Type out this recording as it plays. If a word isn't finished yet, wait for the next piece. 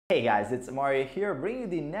Hey guys, it's Mario here, bringing you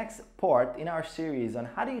the next part in our series on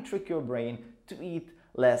how do you trick your brain to eat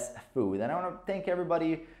less food. And I want to thank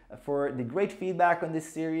everybody for the great feedback on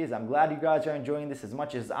this series. I'm glad you guys are enjoying this as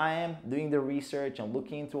much as I am, doing the research and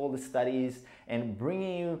looking into all the studies and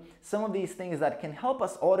bringing you some of these things that can help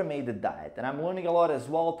us automate the diet. And I'm learning a lot as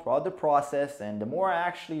well throughout the process, and the more I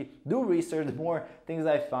actually do research, the more things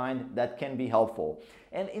I find that can be helpful.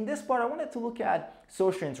 And in this part, I wanted to look at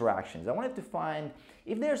social interactions. I wanted to find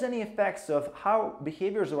if there's any effects of how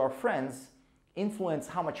behaviors of our friends influence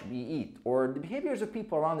how much we eat, or the behaviors of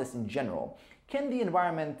people around us in general. Can the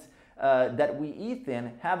environment that we eat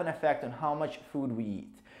in have an effect on how much food we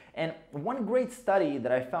eat? And one great study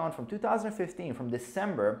that I found from 2015, from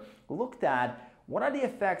December, looked at what are the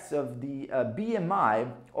effects of the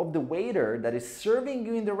BMI of the waiter that is serving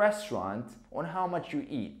you in the restaurant on how much you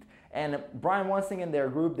eat. And Brian Wansink and their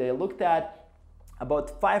group, they looked at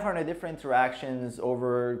about 500 different interactions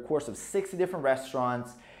over the course of 60 different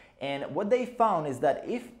restaurants. And what they found is that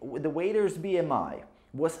if the waiter's BMI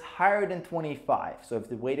was higher than 25, so if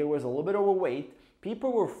the waiter was a little bit overweight,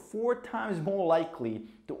 people were 4 times more likely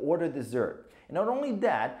to order dessert. And not only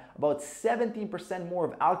that, about 17% more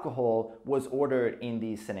of alcohol was ordered in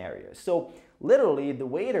these scenarios. So literally, the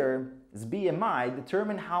waiter's BMI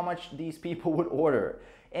determined how much these people would order.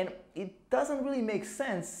 And it doesn't really make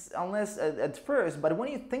sense unless at first, but when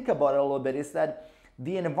you think about it a little bit, is that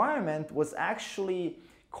the environment was actually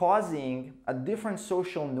causing a different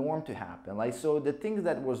social norm to happen. Like, so the things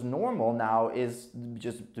that was normal now is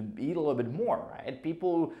just to eat a little bit more, right?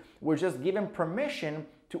 People were just given permission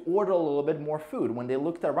to order a little bit more food. When they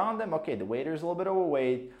looked around them, okay, the waiter's a little bit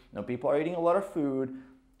overweight, people are eating a lot of food,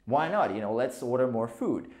 why not? Let's order more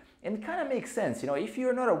food. And it kind of makes sense. If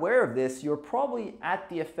you're not aware of this, you're probably at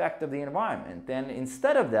the effect of the environment. And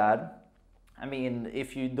instead of that,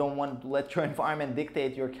 if you don't want to let your environment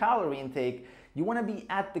dictate your calorie intake, you want to be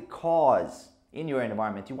at the cause in your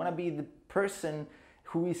environment. You want to be the person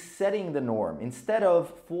who is setting the norm instead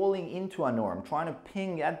of falling into a norm, trying to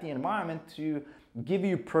ping at the environment to give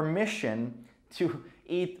you permission to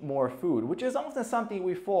eat more food, which is often something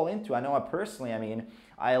we fall into. I know personally,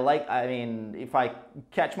 if I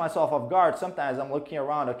catch myself off guard, sometimes I'm looking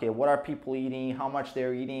around, okay, what are people eating, how much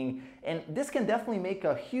they're eating, and this can definitely make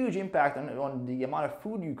a huge impact on the amount of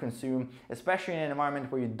food you consume, especially in an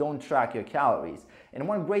environment where you don't track your calories. And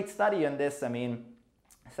one great study on this, I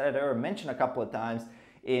said I mentioned a couple of times,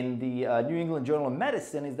 in the New England Journal of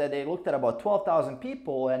Medicine, is that they looked at about 12,000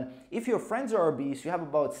 people, and if your friends are obese, you have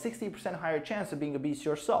about 60% higher chance of being obese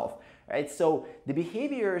yourself, right? So the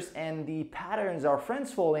behaviors and the patterns our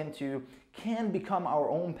friends fall into can become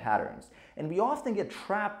our own patterns. And we often get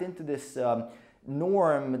trapped into this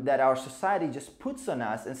norm that our society just puts on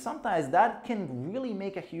us, and sometimes that can really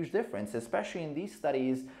make a huge difference, especially in these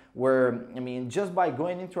studies where, just by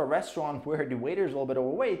going into a restaurant where the waiter is a little bit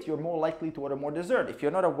overweight, you're more likely to order more dessert. If you're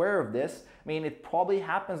not aware of this, it probably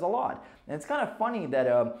happens a lot. And it's kind of funny that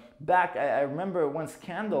I remember one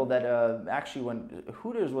scandal that actually when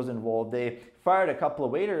Hooters was involved, they fired a couple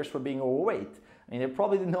of waiters for being overweight. They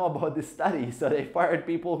probably didn't know about this study, so they fired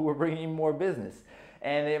people who were bringing in more business.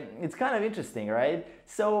 And it's kind of interesting, right?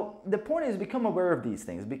 So the point is, become aware of these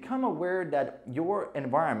things. Become aware that your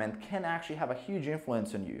environment can actually have a huge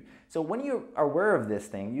influence on you. So when you're aware of this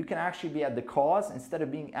thing, you can actually be at the cause instead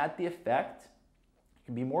of being at the effect. You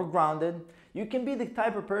can be more grounded. You can be the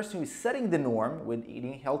type of person who's setting the norm with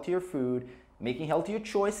eating healthier food, making healthier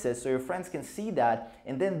choices so your friends can see that,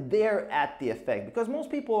 and then they're at the effect. Because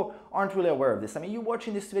most people aren't really aware of this. You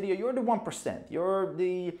watching this video, you're the 1%. You're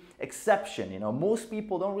the exception. Most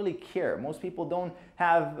people don't really care. Most people don't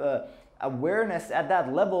have awareness at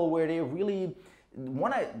that level where they really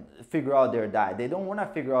want to figure out their diet. They don't want to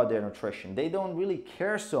figure out their nutrition. They don't really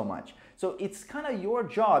care so much. So it's kind of your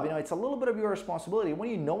job, it's a little bit of your responsibility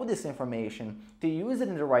when you know this information to use it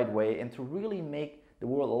in the right way and to really make the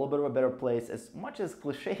world a little bit of a better place. As much as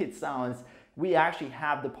cliche it sounds, we actually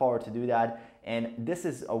have the power to do that. And this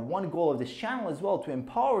is one goal of this channel as well, to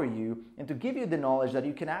empower you and to give you the knowledge that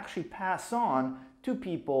you can actually pass on to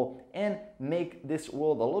people and make this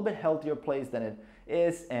world a little bit healthier place than it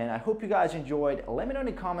is. And I hope you guys enjoyed. Let me know in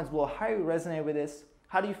the comments below how you resonate with this.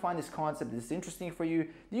 How do you find this concept? Is this interesting for you?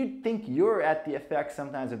 Do you think you're at the effect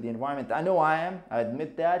sometimes of the environment? I know I am, I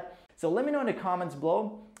admit that. So let me know in the comments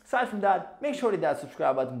below. Aside from that, make sure to hit that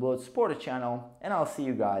subscribe button below to support the channel, and I'll see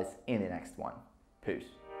you guys in the next one. Peace.